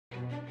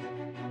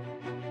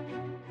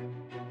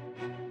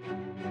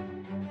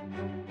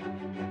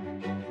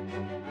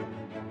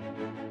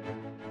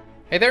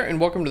Hey there, and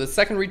welcome to the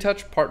second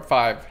retouch, part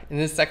 5. In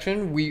this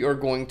section, we are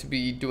going to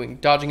be doing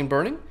dodging and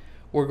burning,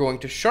 we're going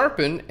to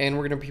sharpen, and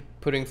we're going to be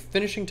putting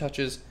finishing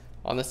touches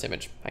on this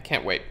image. I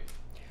can't wait.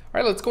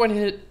 Alright, let's go ahead and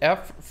hit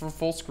F for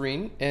full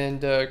screen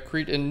and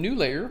create a new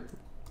layer,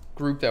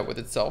 group that with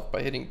itself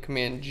by hitting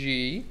Command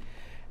G,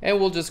 and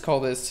we'll just call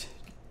this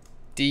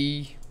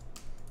DB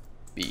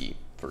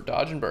for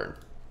dodge and burn.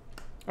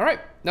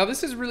 Alright, now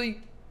this is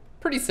really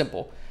pretty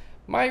simple.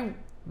 My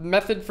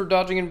method for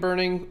dodging and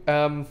burning,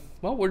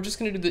 well, we're just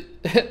going to do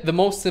the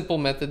most simple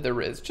method there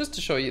is, just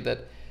to show you that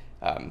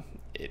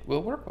it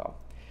will work well.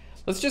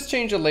 Let's just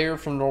change a layer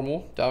from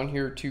normal down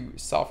here to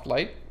soft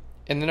light,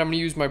 and then I'm going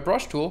to use my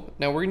brush tool.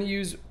 Now we're going to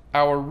use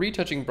our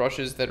retouching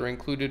brushes that are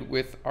included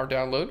with our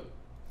download.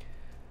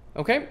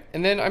 Okay,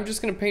 and then I'm just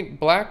going to paint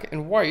black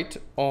and white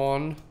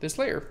on this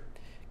layer,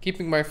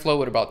 keeping my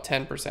flow at about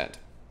 10%.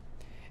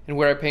 And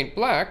where I paint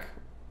black,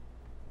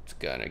 it's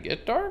going to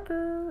get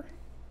darker.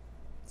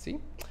 See?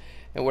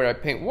 And where I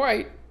paint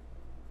white,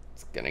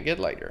 it's gonna get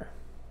lighter.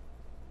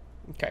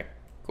 Okay,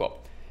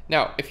 cool.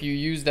 Now, if you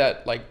use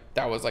that, like,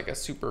 that was like a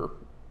super,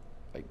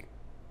 like,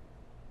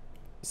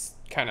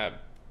 kind of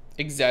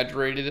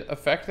exaggerated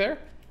effect there,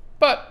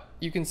 but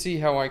you can see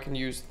how I can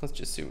use, let's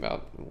just zoom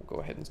out and we'll go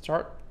ahead and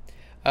start.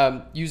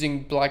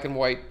 Using black and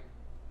white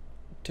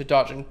to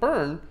dodge and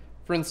burn,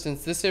 for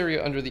instance, this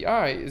area under the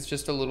eye is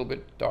just a little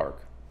bit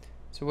dark.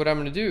 So what I'm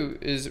gonna do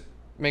is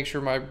make sure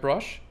my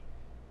brush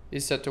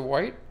is set to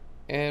white,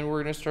 and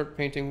we're going to start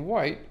painting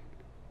white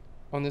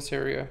on this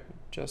area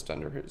just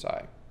under his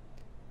eye,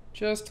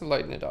 just to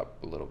lighten it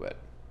up a little bit.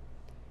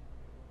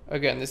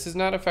 Again, this is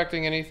not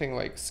affecting anything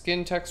like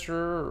skin texture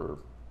or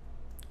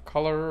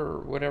color or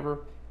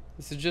whatever.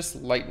 This is just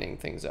lightening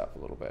things up a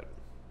little bit.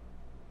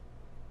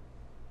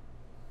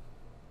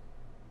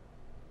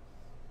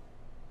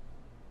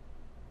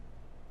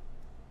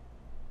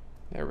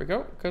 There we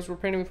go, because we're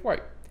painting with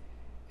white.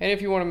 And if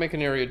you want to make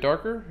an area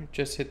darker,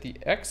 just hit the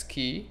X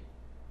key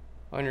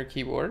on your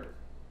keyboard,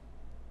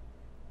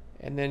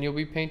 and then you'll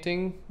be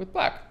painting with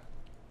black,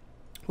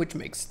 which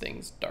makes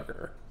things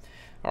darker.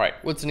 All right,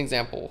 what's an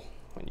example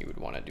when you would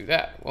want to do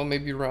that? Well,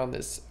 maybe around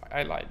this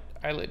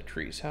eyelid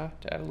crease, huh?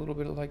 To add a little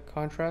bit of like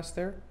contrast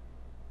there.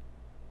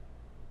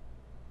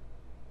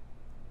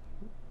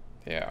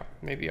 Yeah,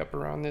 maybe up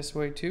around this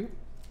way too.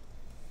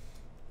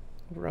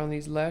 Around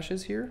these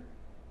lashes here.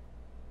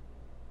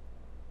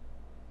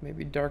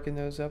 Maybe darken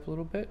those up a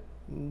little bit.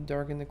 And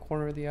darken the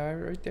corner of the eye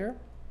right there.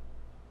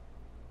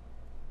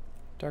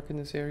 Darken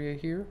this area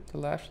here, the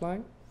lash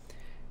line.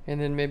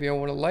 And then maybe I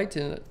want to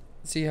lighten it.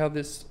 See how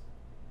this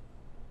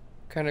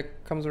kind of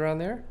comes around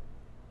there?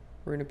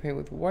 We're going to paint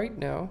with white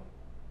now.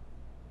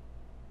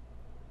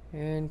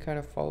 And kind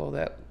of follow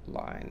that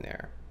line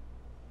there.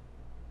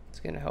 It's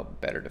going to help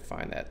better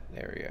define that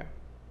area.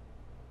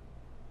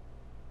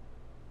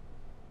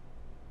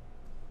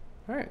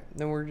 Alright,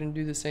 then we're going to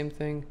do the same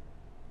thing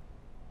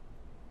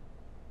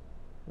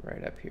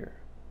right up here.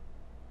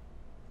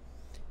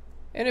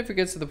 And if it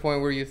gets to the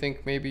point where you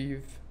think maybe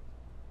you've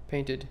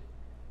painted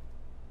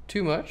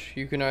too much,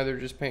 you can either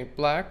just paint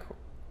black,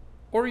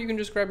 or you can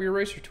just grab your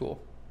eraser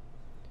tool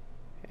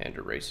and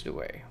erase it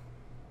away.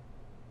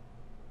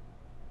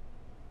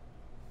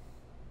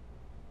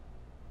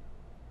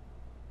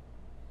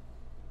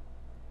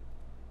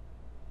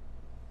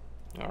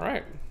 All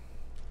right.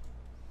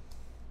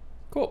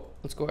 Cool.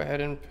 Let's go ahead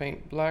and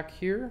paint black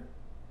here,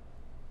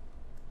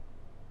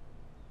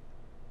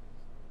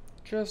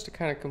 just to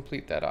kind of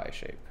complete that eye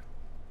shape.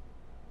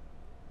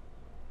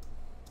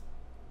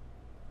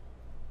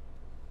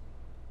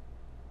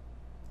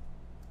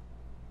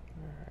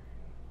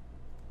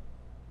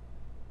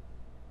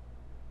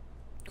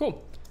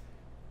 Cool.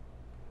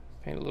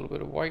 Paint a little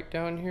bit of white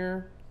down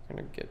here.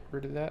 Gonna get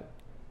rid of that.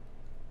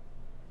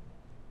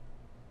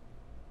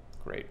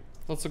 Great.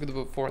 Let's look at the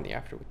before and the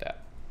after with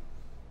that.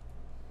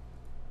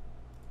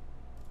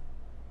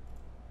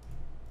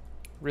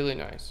 Really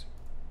nice.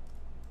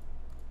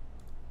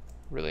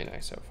 Really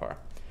nice so far.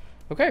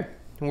 Okay,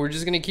 and we're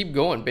just gonna keep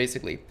going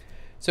basically.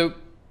 So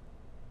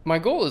my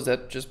goal is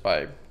that just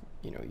by,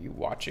 you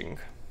watching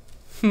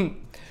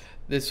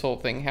this whole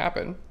thing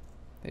happen,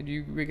 and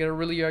we get a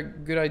really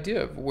good idea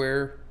of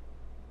where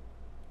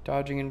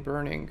dodging and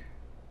burning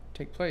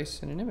take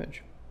place in an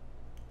image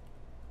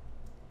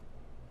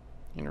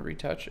in a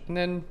retouch. And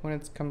then when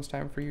it comes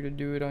time for you to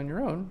do it on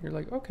your own, you're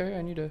like, okay,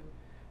 I need to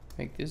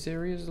make this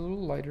area a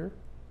little lighter,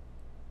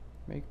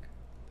 make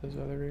those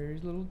other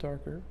areas a little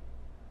darker,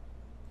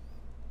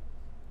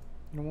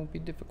 and it won't be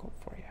difficult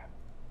for you.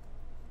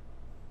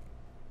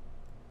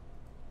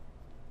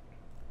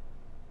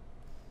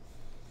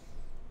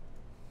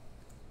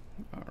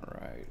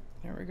 Alright,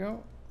 there we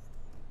go.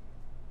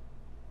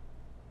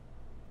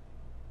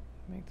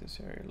 Make this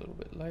area a little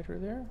bit lighter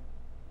there.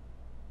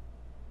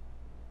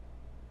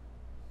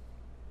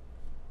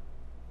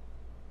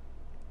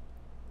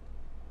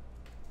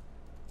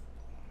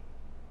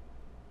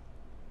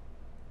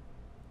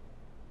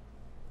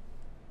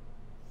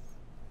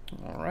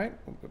 Alright,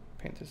 we'll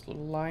paint this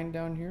little line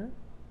down here.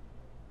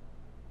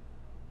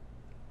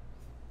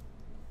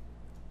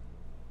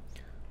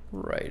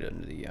 right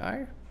under the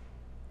eye.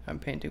 I'm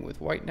painting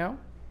with white now.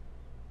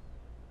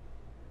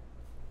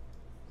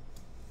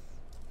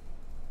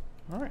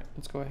 All right,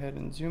 let's go ahead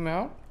and zoom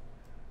out.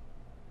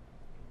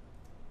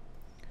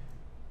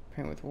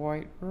 Paint with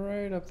white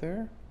right up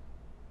there.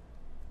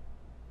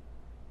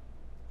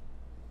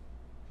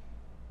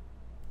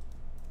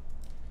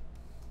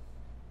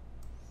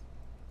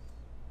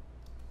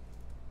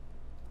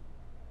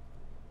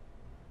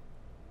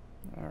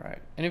 All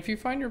right, and if you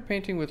find you're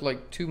painting with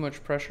like too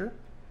much pressure,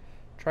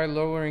 try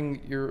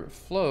lowering your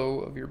flow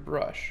of your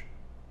brush.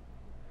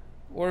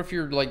 Or if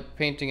you're like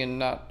painting and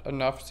not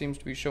enough seems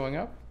to be showing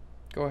up,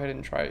 go ahead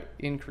and try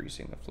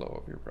increasing the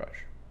flow of your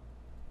brush.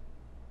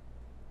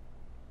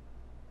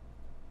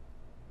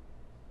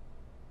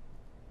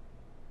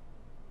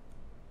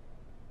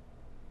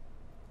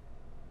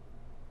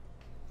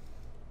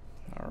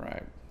 All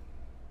right,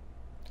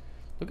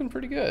 looking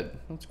pretty good.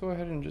 Let's go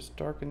ahead and just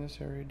darken this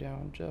area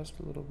down just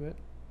a little bit.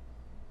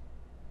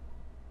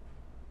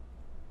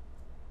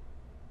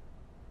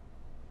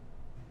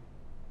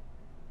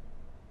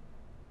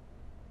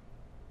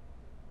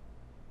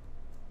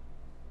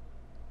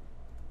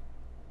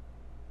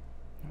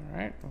 All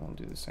right, we'll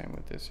do the same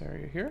with this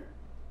area here.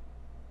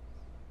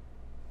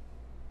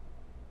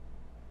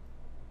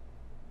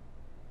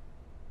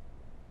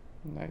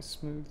 Nice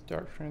smooth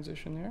dark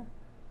transition there.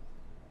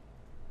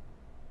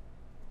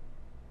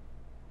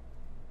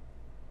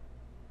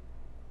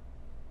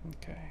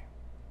 Okay.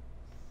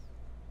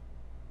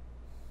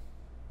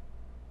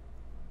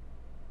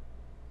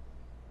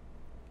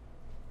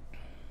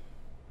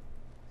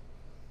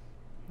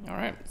 All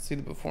right, let's see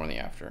the before and the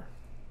after.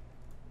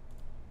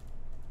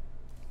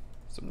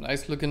 Some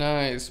nice looking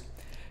eyes.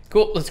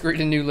 Cool, let's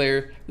create a new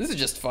layer. This is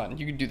just fun.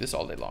 You can do this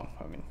all day long.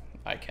 I mean,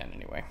 I can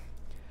anyway.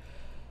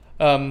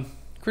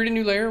 Create a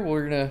new layer.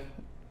 We're gonna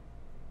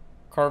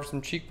carve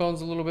some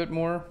cheekbones a little bit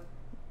more.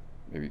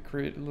 Maybe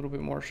create a little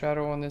bit more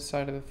shadow on this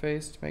side of the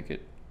face to make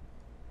it...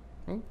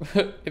 Oh.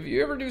 If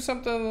you ever do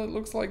something that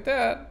looks like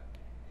that,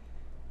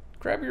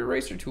 grab your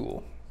eraser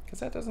tool, because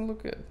that doesn't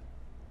look good.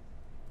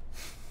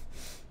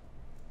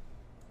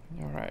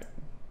 All right.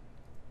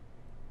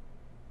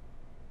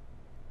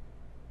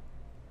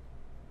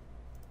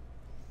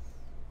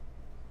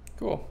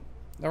 Cool.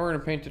 Now we're going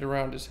to paint it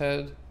around his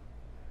head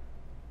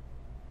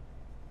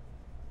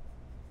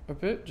a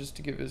bit, just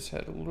to give his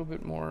head a little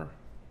bit more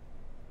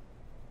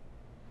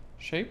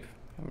shape.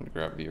 I'm going to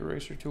grab the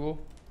eraser tool.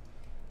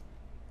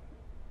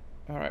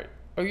 All right.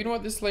 Oh, you know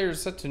what? This layer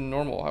is set to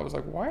normal. I was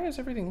like, why does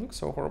everything look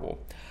so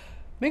horrible?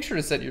 Make sure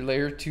to set your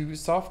layer to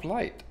soft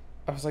light.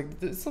 I was like,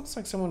 this looks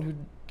like someone who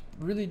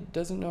really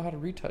doesn't know how to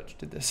retouch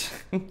did this.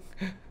 I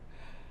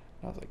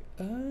was like,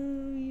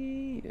 oh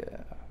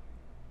yeah.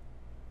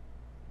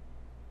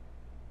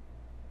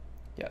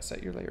 Yeah,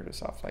 set your layer to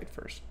soft light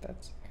first.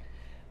 That's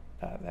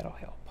that'll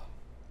help.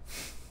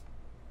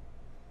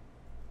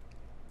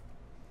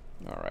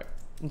 All right,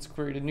 let's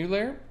create a new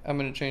layer. I'm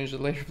going to change the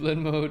layer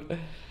blend mode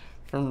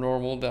from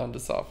normal down to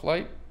soft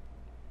light.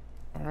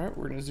 All right,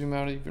 we're going to zoom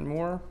out even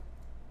more.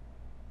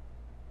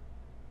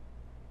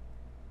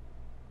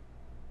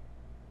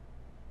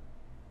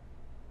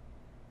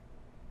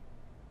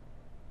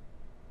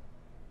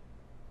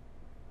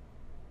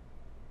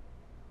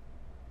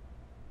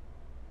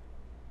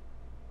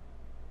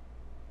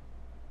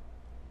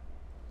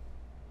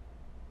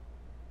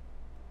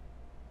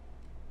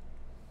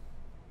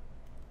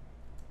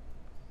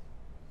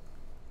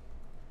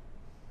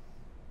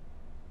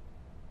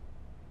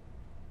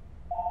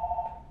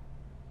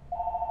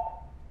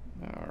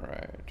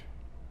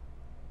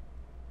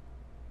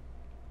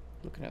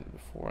 Looking at the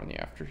before and the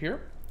after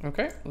here.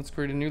 Okay, let's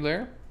create a new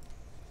layer.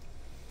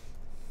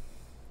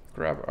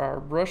 Grab our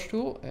brush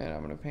tool, and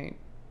I'm going to paint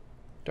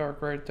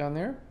dark right down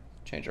there.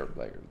 Change our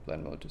layer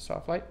blend mode to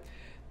soft light.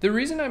 The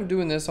reason I'm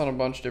doing this on a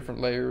bunch of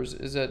different layers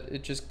is that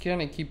it just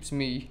kind of keeps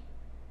me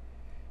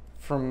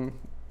from,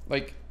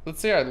 like, let's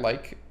say I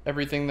like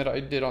everything that I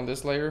did on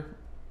this layer,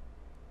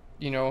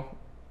 you know,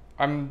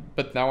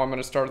 but now I'm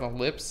going to start on the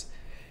lips.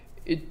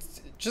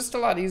 It's just a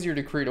lot easier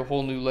to create a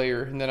whole new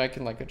layer, and then I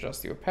can like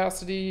adjust the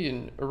opacity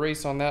and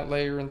erase on that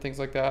layer and things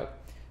like that.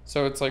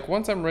 So it's like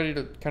once I'm ready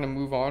to kind of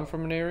move on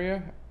from an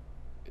area,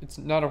 it's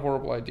not a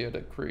horrible idea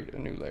to create a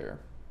new layer.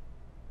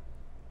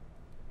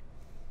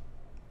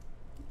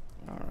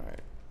 All right.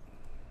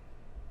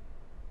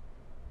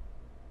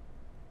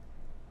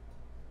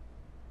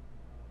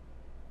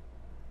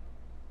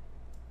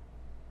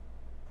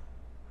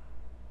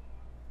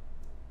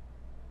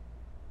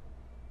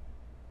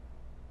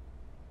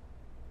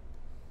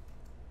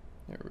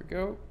 There we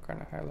go, kind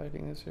of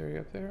highlighting this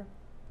area up there.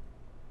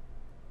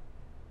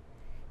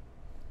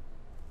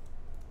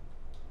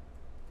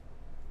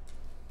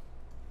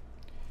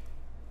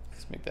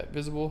 Let's make that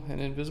visible and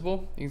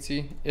invisible. You can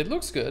see it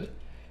looks good.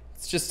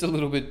 It's just a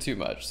little bit too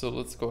much, so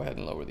let's go ahead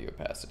and lower the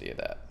opacity of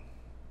that.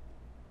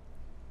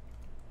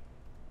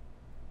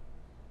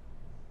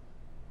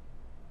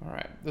 All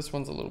right, this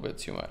one's a little bit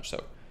too much,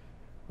 so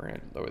we're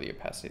gonna lower the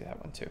opacity of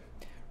that one too.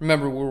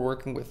 Remember, we're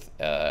working with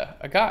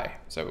a guy,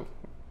 so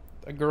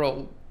a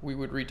girl, we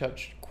would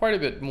retouch quite a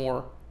bit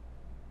more,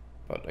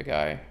 but a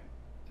guy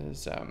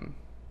is,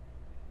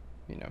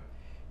 you know,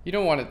 you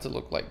don't want it to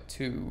look like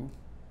too,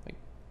 like,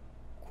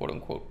 quote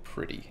unquote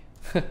pretty.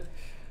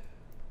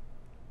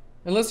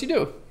 Unless you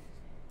do,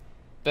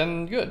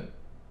 then good,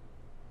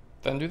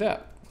 then do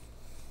that.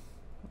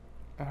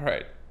 All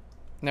right,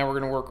 now we're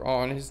gonna work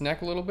on his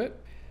neck a little bit.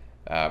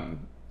 I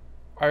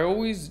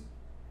always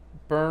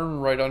burn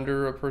right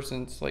under a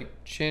person's like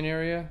chin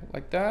area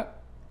like that.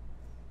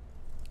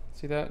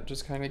 See that?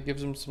 Just kind of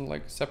gives them some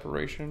like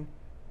separation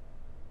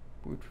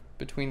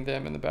between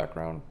them and the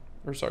background,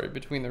 or sorry,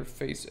 between their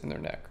face and their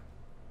neck.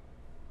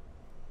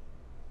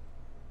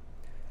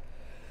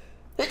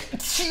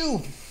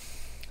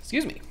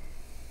 Excuse me.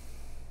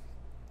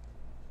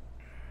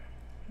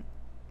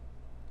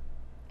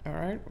 All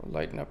right, we'll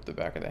lighten up the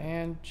back of the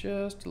hand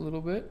just a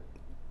little bit.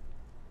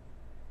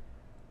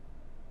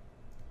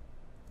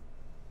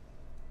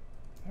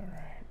 All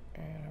right,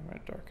 and I'm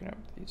gonna darken up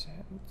these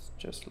hands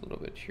just a little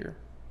bit here.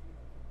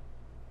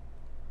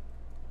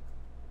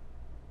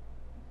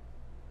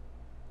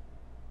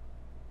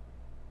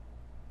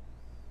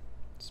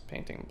 Just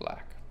painting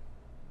black.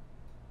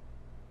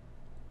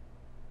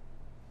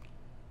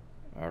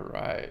 All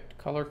right,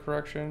 color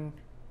correction.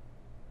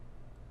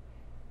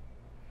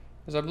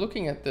 As I'm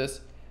looking at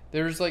this,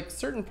 there's like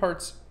certain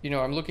parts, you know,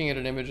 I'm looking at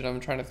an image and I'm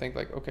trying to think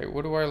like, okay,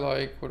 what do I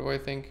like? What do I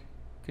think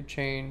could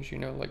change? You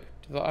know, like,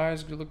 do the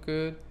eyes look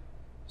good?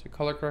 Is the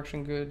color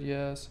correction good?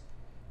 Yes.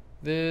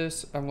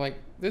 This, I'm like,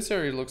 this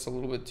area looks a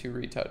little bit too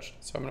retouched.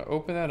 So I'm gonna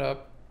open that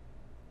up.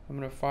 I'm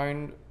gonna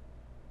find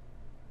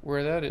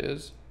where that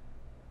is.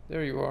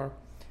 There you are.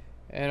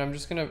 And I'm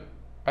just gonna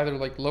either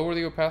like lower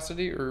the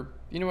opacity or,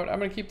 you know what, I'm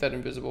gonna keep that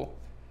invisible.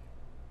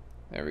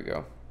 There we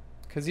go.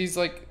 Cause he's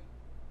like,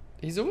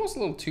 he's almost a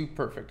little too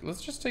perfect.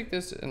 Let's just take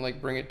this and like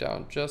bring it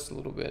down just a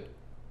little bit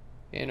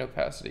in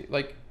opacity.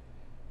 Like,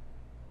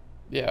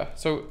 yeah,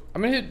 so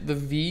I'm gonna hit the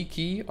V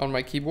key on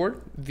my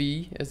keyboard.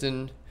 V as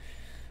in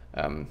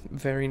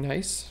very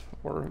nice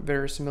or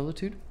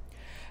verisimilitude.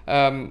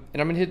 And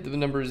I'm gonna hit the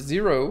number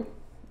 0,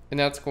 and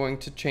that's going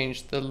to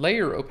change the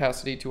layer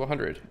opacity to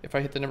 100. If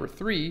I hit the number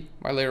 3,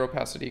 my layer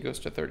opacity goes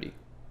to 30.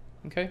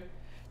 Okay?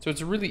 So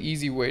it's a really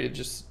easy way to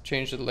just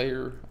change the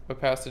layer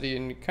opacity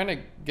and kind of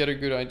get a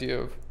good idea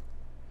of,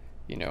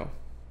 you know,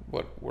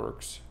 what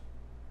works.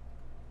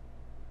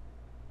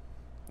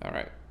 All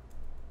right.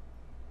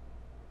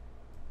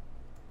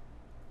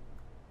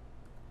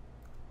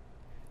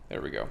 There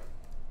we go.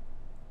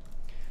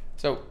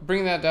 So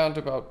bring that down to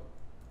about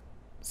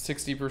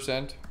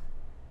 60%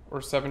 or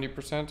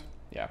 70%.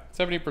 Yeah,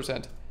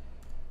 70%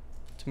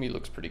 to me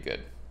looks pretty good.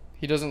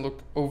 He doesn't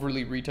look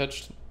overly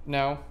retouched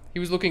now.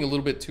 He was looking a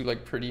little bit too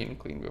like pretty and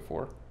clean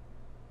before,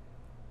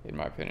 in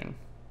my opinion.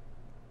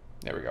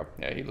 There we go.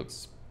 Yeah, he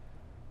looks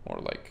more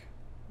like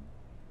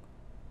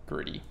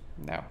gritty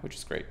now, which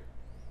is great.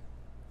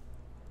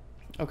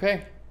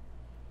 Okay.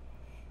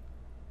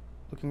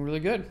 Looking really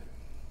good.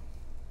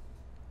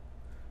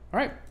 All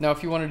right, now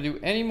if you want to do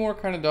any more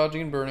kind of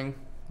dodging and burning,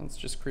 let's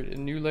just create a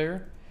new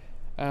layer.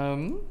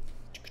 You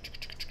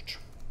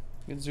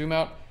can zoom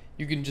out.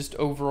 You can just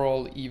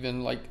overall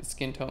even like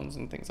skin tones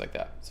and things like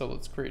that. So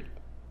let's create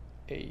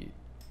a,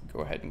 go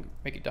ahead and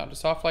make it down to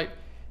soft light.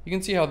 You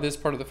can see how this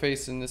part of the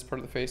face and this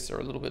part of the face are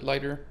a little bit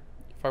lighter.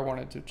 If I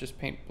wanted to just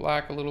paint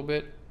black a little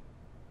bit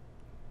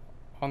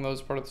on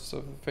those parts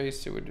of the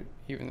face, it would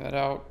even that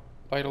out.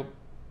 Light,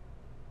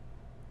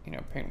 you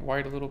know, paint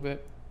white a little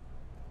bit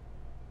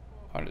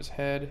on his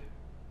head.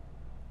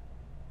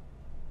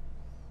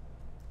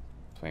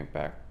 Paint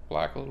back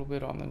black a little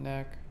bit on the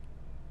neck.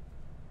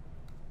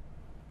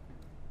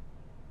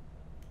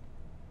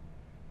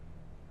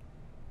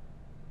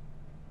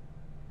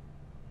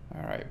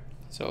 All right,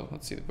 so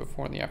let's see the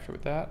before and the after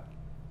with that.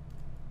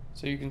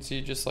 So you can see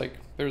just like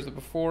there's the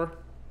before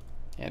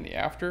and the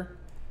after,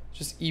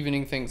 just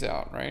evening things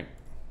out, right?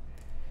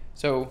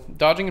 So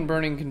dodging and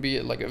burning can be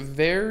at like a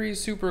very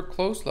super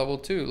close level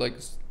too. Like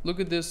look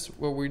at this,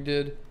 what we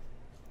did,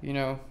 you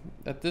know,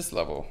 at this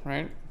level,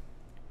 right?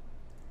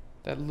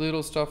 That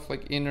little stuff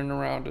like in and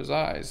around his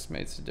eyes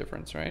makes a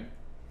difference, right?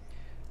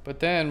 But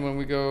then when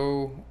we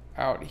go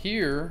out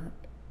here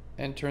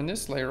and turn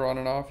this layer on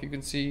and off, you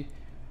can see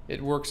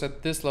it works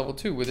at this level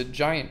too with a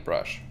giant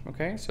brush,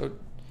 okay? So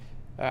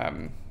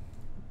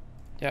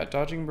yeah,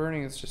 dodging and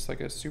burning is just like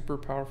a super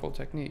powerful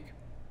technique.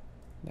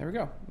 There we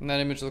go. And that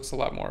image looks a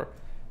lot more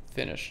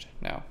finished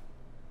now.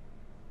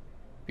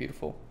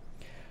 Beautiful.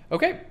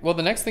 Okay, well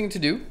the next thing to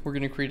do, we're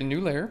gonna create a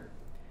new layer.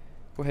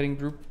 Go ahead and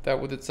group that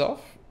with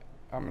itself.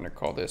 I'm gonna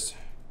call this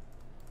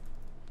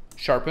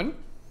sharpen.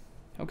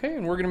 Okay,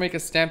 and we're gonna make a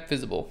stamp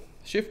visible.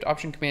 Shift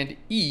Option Command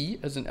E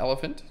as an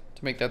elephant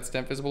to make that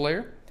stamp visible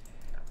layer.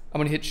 I'm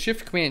gonna hit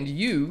Shift Command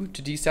U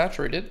to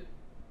desaturate it.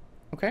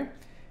 Okay,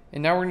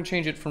 and now we're gonna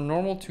change it from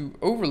normal to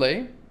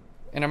overlay,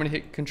 and I'm gonna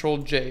hit Control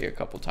J a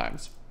couple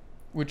times,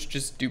 which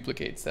just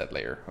duplicates that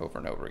layer over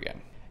and over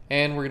again.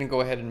 And we're gonna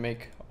go ahead and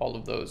make all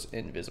of those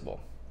invisible.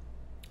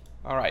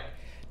 All right,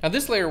 now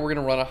this layer we're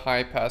gonna run a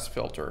high pass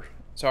filter.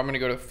 So I'm gonna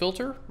go to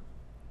Filter,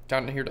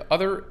 down to here to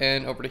other,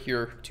 and over to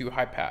here to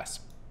high pass.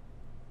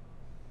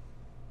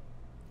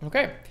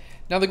 Okay,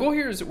 now the goal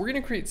here is we're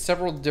going to create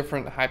several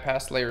different high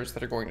pass layers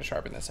that are going to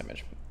sharpen this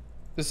image.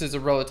 This is a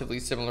relatively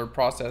similar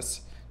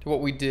process to what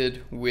we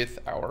did with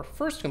our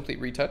first complete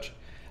retouch.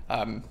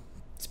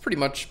 It's pretty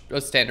much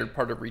a standard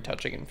part of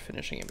retouching and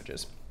finishing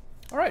images.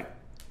 All right,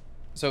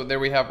 so there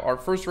we have our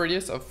first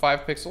radius of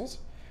 5 pixels.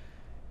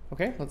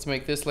 Okay, let's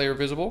make this layer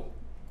visible.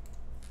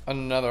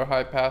 Another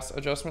high pass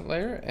adjustment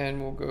layer,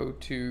 and we'll go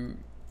to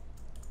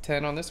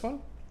 10 on this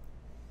one.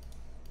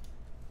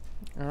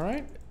 All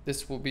right,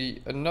 this will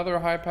be another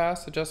high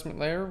pass adjustment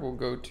layer. We'll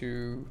go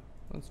to,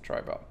 let's try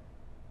about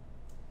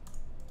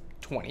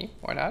 20,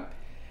 why not?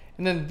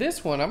 And then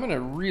this one, I'm gonna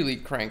really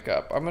crank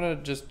up. I'm gonna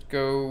just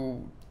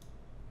go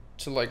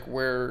to like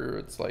where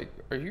it's like,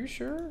 are you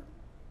sure?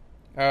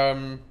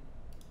 There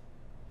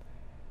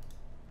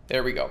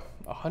we go,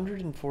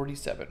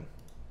 147.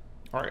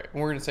 All right,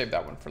 and we're gonna save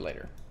that one for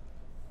later.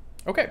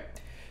 Okay,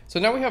 so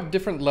now we have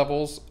different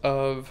levels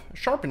of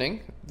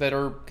sharpening that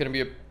are gonna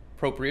be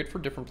appropriate for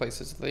different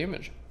places of the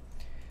image.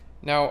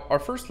 Now, our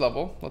first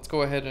level, let's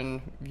go ahead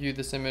and view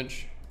this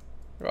image.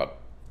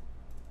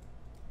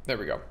 There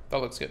we go,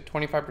 that looks good,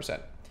 25%.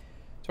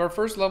 So our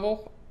first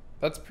level,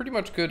 that's pretty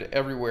much good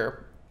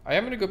everywhere. I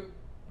am gonna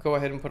go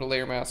ahead and put a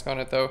layer mask on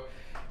it though,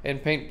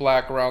 and paint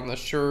black around the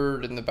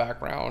shirt and the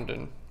background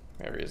and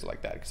areas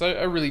like that, because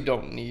I really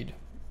don't need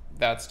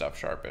that stuff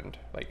sharpened.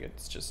 Like,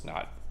 it's just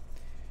not,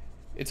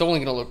 it's only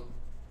gonna look,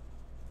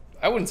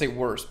 I wouldn't say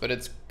worse, but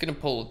it's gonna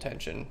pull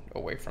attention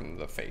away from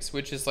the face,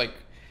 which is like,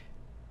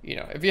 you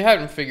know, if you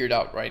haven't figured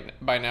out right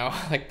by now,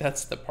 like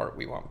that's the part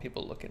we want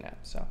people looking at.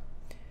 So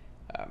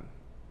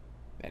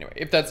anyway,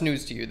 if that's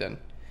news to you, then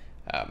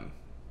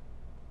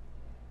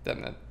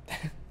that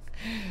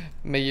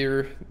may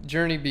your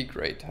journey be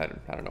great. I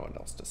don't know what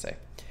else to say.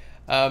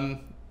 I'm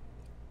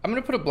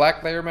gonna put a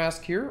black layer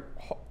mask here,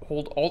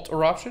 hold Alt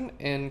or Option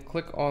and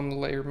click on the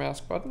layer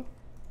mask button.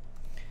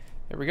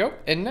 There we go.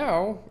 And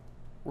now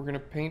we're gonna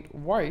paint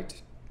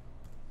white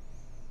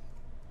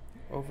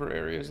over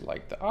areas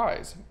like the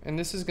eyes. And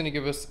this is gonna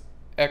give us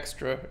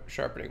extra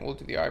sharpening. We'll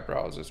do the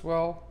eyebrows as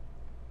well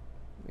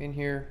in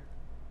here.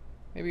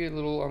 Maybe a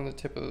little on the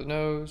tip of the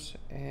nose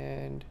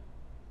and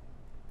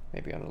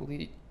maybe on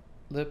the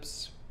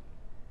lips.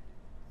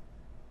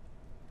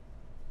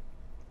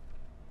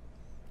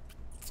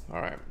 All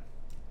right,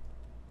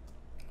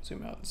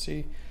 zoom out and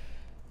see.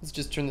 Let's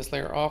just turn this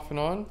layer off and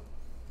on.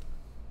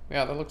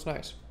 Yeah, that looks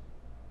nice.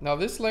 Now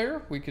this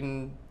layer, we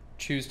can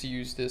choose to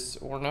use this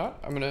or not.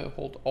 I'm gonna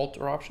hold Alt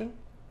or Option,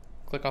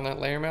 click on that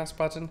layer mask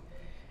button,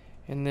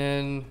 and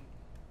then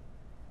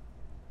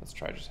let's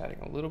try just adding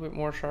a little bit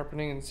more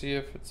sharpening and see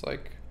if it's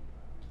like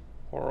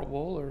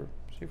horrible or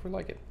see if we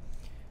like it.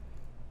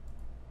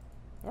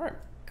 All right,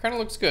 kind of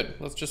looks good.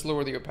 Let's just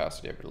lower the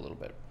opacity of it a little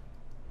bit.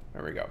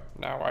 There we go.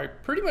 Now I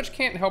pretty much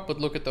can't help but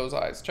look at those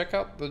eyes. Check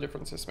out the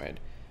difference this made.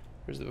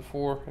 There's the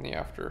before and the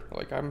after.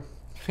 Like I'm,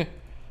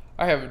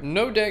 I have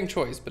no dang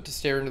choice but to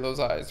stare into those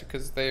eyes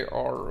because they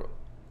are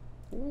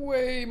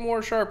way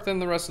more sharp than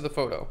the rest of the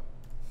photo.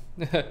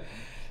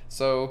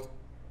 So,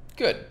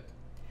 good.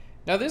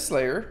 Now this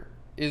layer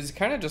is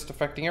kind of just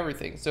affecting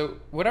everything. So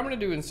what I'm gonna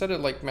do, instead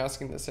of like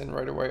masking this in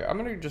right away, I'm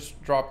gonna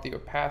just drop the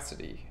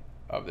opacity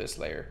of this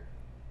layer.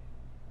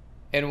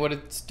 And what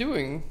it's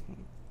doing,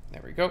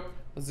 there we go.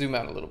 Let's zoom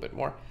out a little bit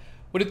more.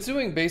 What it's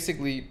doing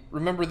basically,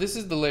 remember this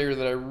is the layer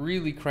that I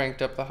really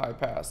cranked up the high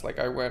pass, like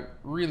I went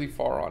really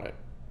far on it.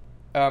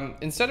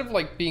 Instead of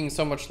like being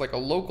so much like a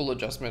local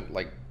adjustment,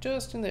 like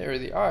just in the area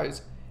of the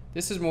eyes,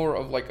 this is more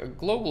of like a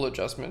global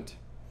adjustment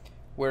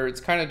where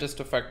it's kind of just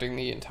affecting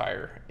the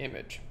entire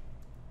image.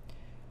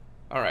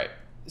 All right,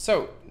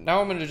 so now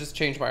I'm gonna just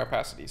change my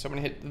opacity. So I'm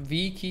gonna hit the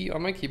V key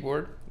on my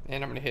keyboard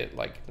and I'm gonna hit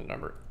like the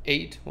number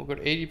 8, we'll go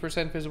to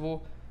 80%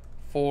 visible,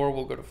 4,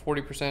 we'll go to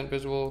 40%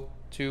 visible,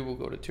 2, we'll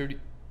go to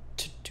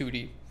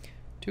 2D.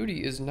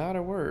 2D is not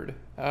a word.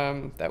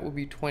 That will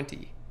be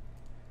 20.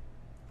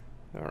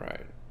 All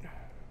right.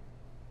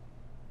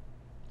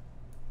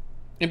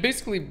 And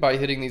basically by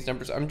hitting these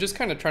numbers, I'm just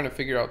kind of trying to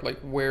figure out like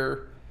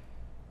where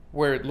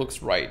it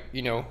looks right.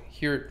 You know,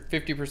 here at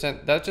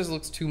 50%, that just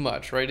looks too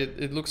much, right?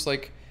 It looks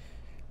like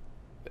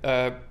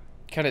kind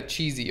of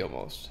cheesy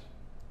almost.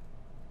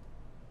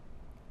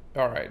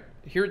 All right,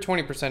 here at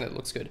 20%, it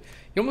looks good.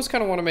 You almost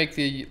kind of want to make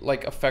the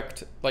like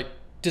effect like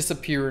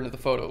disappear into the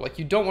photo. Like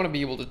you don't want to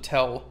be able to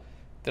tell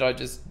that I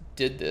just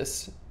did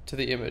this to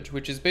the image,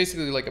 which is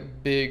basically like a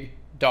big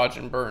dodge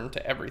and burn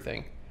to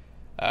everything.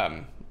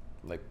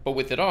 But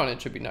with it on,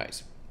 it should be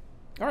nice.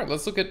 All right,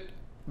 let's look at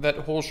that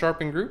whole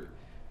sharpen group.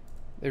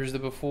 There's the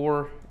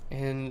before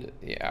and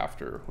the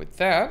after. With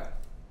that,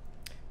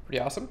 pretty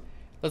awesome.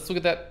 Let's look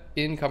at that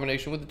in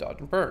combination with the dodge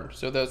and burn.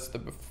 So that's the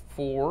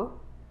before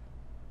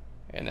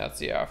and that's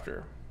the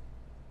after.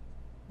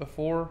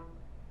 Before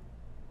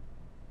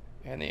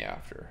and the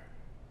after.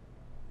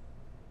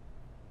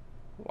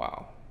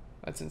 Wow,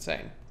 that's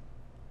insane.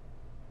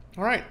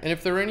 All right, and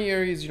if there are any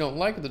areas you don't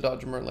like with the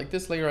dodge and burn, like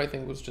this layer I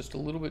think was just a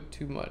little bit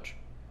too much.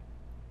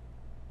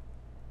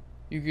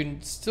 you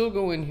can still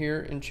go in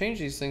here and change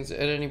these things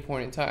at any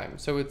point in time.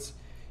 So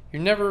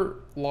you're never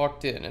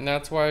locked in, and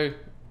that's why,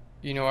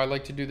 you know, I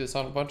like to do this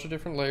on a bunch of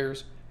different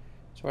layers,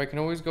 so I can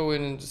always go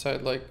in and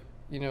decide, like,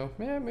 you know,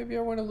 maybe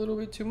I went a little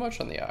bit too much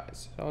on the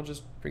eyes. So I'll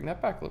just bring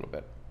that back a little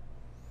bit.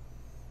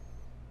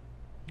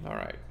 All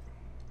right,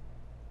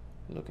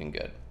 looking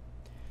good.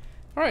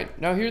 All right,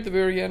 now here at the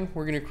very end,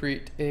 we're gonna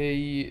create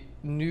a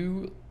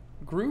new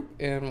group,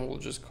 and we'll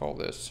just call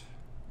this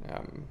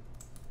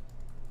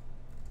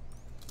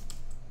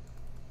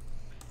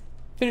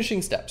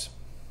finishing steps.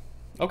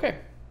 Okay,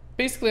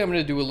 basically I'm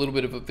gonna do a little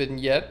bit of a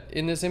vignette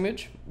in this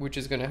image, which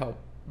is gonna help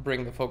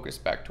bring the focus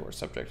back to our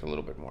subject a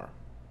little bit more.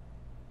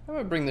 I'm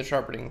gonna bring the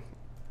sharpening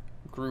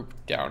group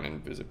down in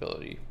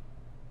visibility.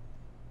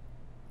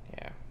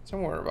 Yeah,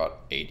 somewhere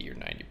about 80 or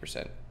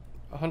 90%.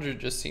 100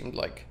 just seemed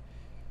like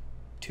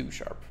too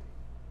sharp.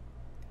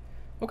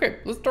 Okay,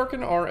 let's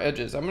darken our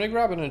edges. I'm gonna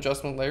grab an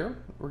adjustment layer.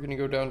 We're gonna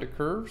go down to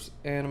curves,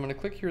 and I'm gonna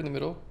click here in the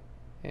middle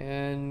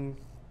and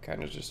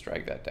kind of just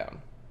drag that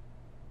down.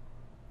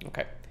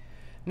 Okay,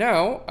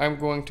 now I'm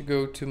going to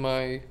go to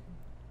my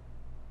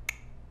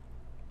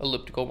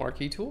elliptical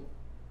marquee tool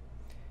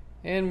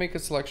and make a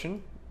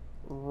selection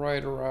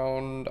right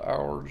around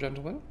our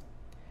gentleman.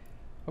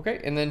 Okay,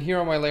 and then here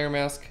on my layer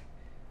mask,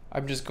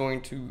 I'm just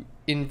going to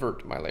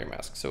invert my layer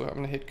mask. So I'm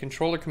gonna hit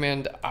Control or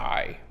Command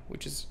I,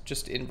 which is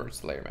just inverts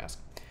the layer mask.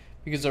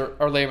 Because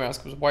our layer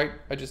mask was white,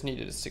 I just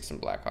needed to stick some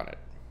black on it.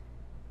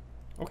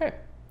 Okay,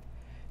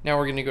 now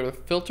we're gonna go to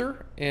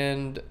Filter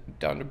and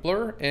down to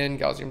Blur and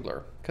Gaussian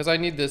Blur. Because I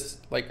need this,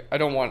 like, I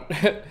don't want,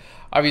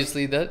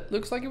 obviously that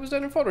looks like it was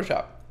done in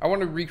Photoshop. I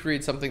want to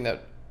recreate something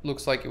that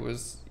looks like it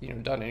was, you know,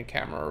 done in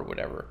camera or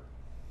whatever.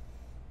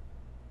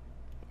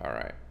 All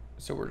right,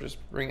 so we're just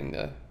bringing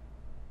the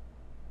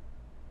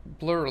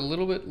blur a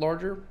little bit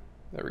larger.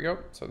 There we go.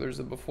 So there's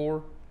the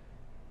before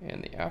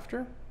and the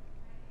after.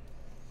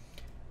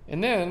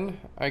 And then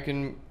I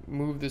can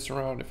move this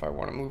around. If I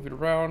want to move it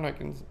around, I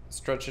can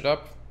stretch it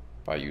up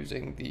by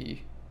using the,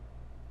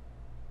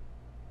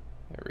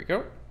 there we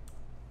go,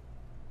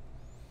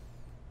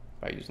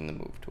 by using the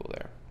move tool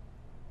there.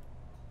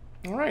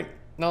 All right,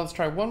 now let's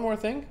try one more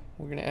thing.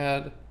 We're gonna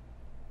add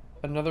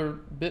another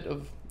bit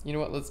of, you know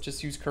what, let's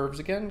just use curves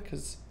again,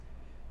 because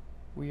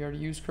we already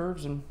used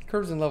curves, and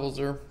levels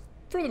are,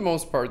 for the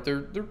most part,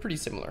 they're pretty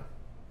similar.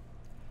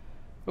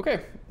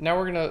 Okay, now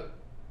we're gonna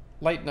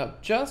lighten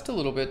up just a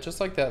little bit, just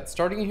like that,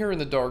 starting here in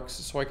the darks,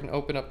 so I can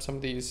open up some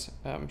of these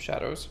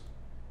shadows.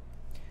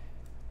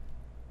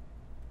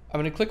 I'm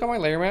gonna click on my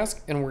layer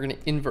mask, and we're gonna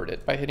invert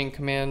it by hitting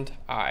Command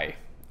I.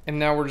 And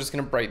now we're just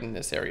gonna brighten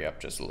this area up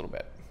just a little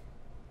bit.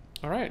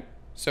 All right,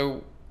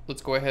 so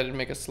let's go ahead and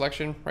make a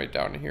selection right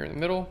down here in the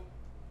middle.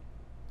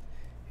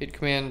 Hit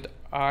Command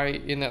I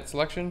in that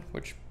selection,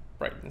 which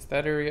brightens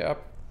that area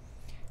up.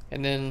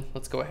 And then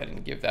let's go ahead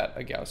and give that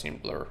a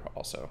Gaussian blur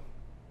also.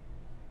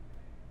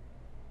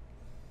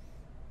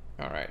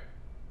 All right.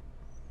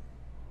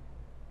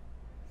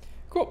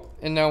 Cool,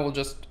 and now we'll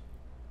just,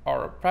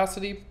 our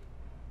opacity,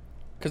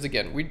 because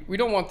again, we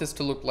don't want this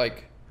to look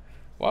like,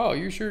 wow,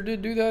 you sure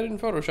did do that in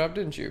Photoshop,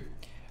 didn't you?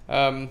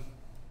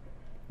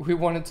 We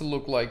want it to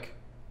look like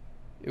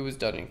it was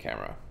done in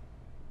camera.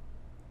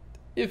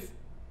 If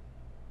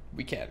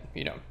we can,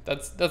 you know,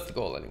 that's the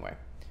goal anyway.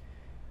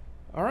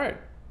 All right.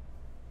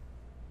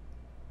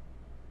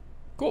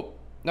 Cool.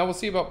 Now we'll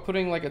see about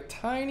putting like a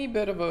tiny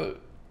bit of a,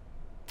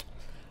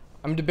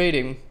 I'm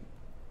debating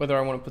whether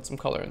I want to put some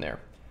color in there.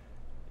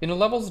 In a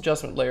levels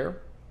adjustment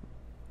layer,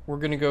 we're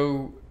gonna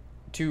go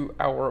to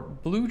our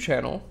blue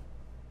channel,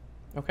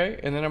 okay?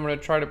 And then I'm gonna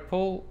try to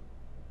pull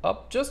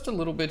up just a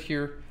little bit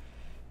here,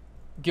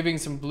 giving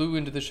some blue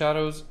into the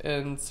shadows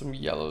and some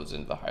yellows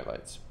into the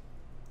highlights.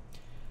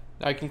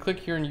 Now I can click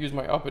here and use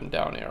my up and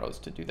down arrows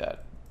to do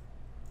that.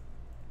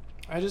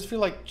 I just feel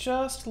like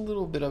just a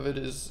little bit of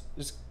it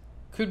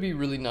could be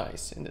really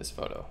nice in this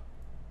photo.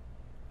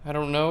 I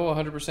don't know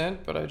 100%,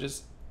 but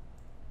his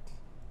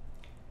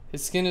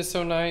skin is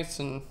so nice,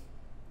 and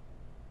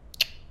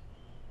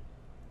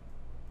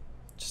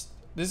just,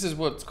 this is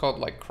what's called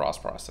like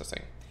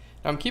cross-processing.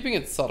 Now I'm keeping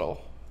it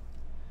subtle,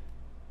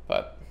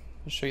 but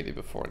I'll show you the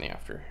before and the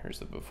after. Here's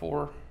the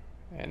before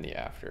and the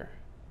after.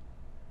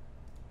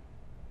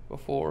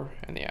 Before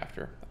and the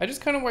after. I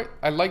just kind of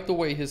I like the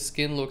way his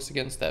skin looks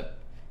against that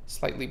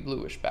slightly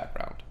bluish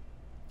background.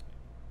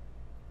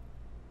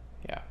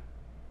 Yeah,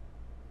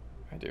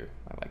 I do.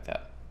 I like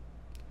that.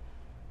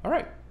 All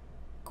right,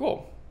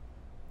 cool.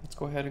 Let's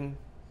go ahead and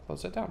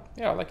close that down.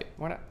 Yeah, I like it.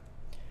 Why not?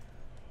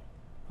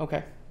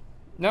 Okay.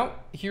 Now,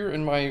 here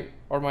in my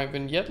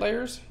vignette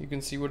layers, you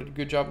can see what a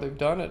good job they've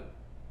done at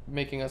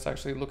making us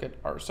actually look at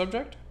our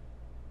subject.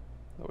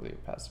 Lower the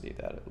opacity of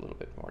that a little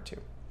bit more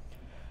too.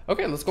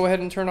 Okay, let's go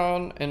ahead and turn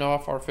on and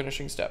off our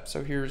finishing step.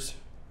 So here's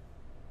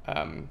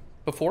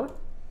before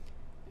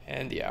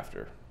and the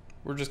after.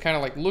 We're just kind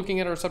of like looking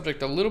at our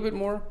subject a little bit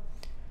more,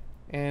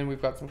 and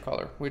we've got some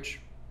color, which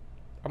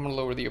I'm gonna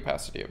lower the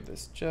opacity of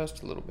this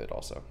just a little bit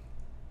also.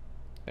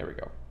 There we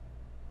go.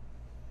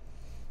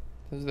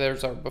 So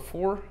there's our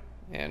before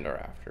and our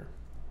after.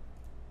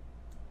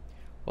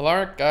 Well, all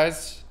right,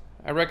 guys.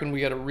 I reckon we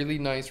got a really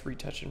nice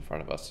retouch in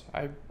front of us.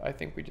 I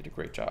think we did a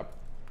great job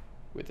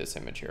with this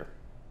image here.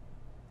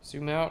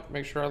 Zoom out,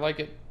 make sure I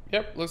like it.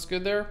 Yep, looks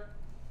good there.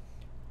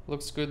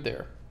 Looks good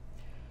there.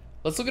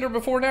 Let's look at our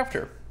before and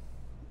after.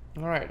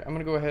 All right, I'm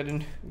gonna go ahead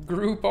and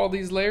group all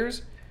these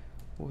layers.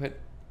 We'll hit,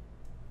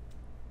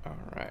 all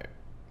right.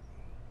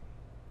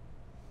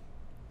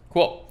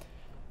 Cool.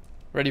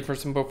 Ready for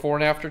some before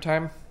and after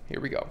time? Here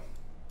we go.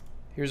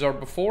 Here's our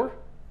before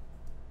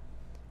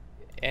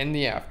and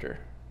the after.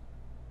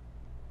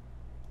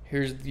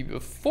 Here's the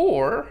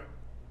before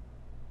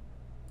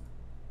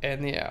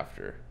and the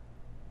after.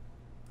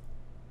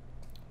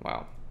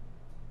 Wow.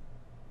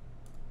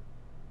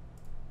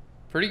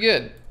 Pretty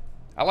good.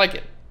 I like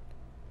it.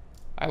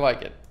 I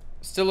like it.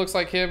 Still looks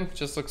like him,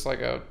 just looks like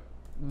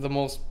the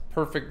most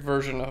perfect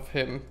version of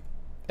him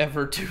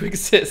ever to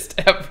exist,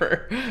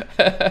 ever.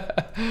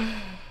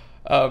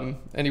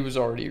 And he was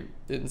already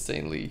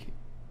insanely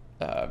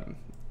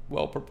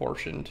well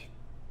proportioned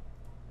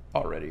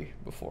already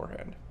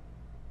beforehand.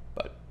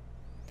 But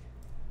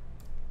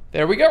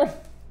there we go.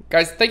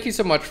 Guys, thank you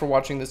so much for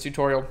watching this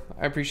tutorial.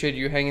 I appreciate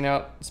you hanging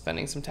out and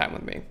spending some time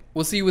with me.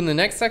 We'll see you in the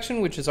next section,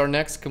 which is our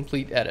next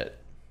complete edit.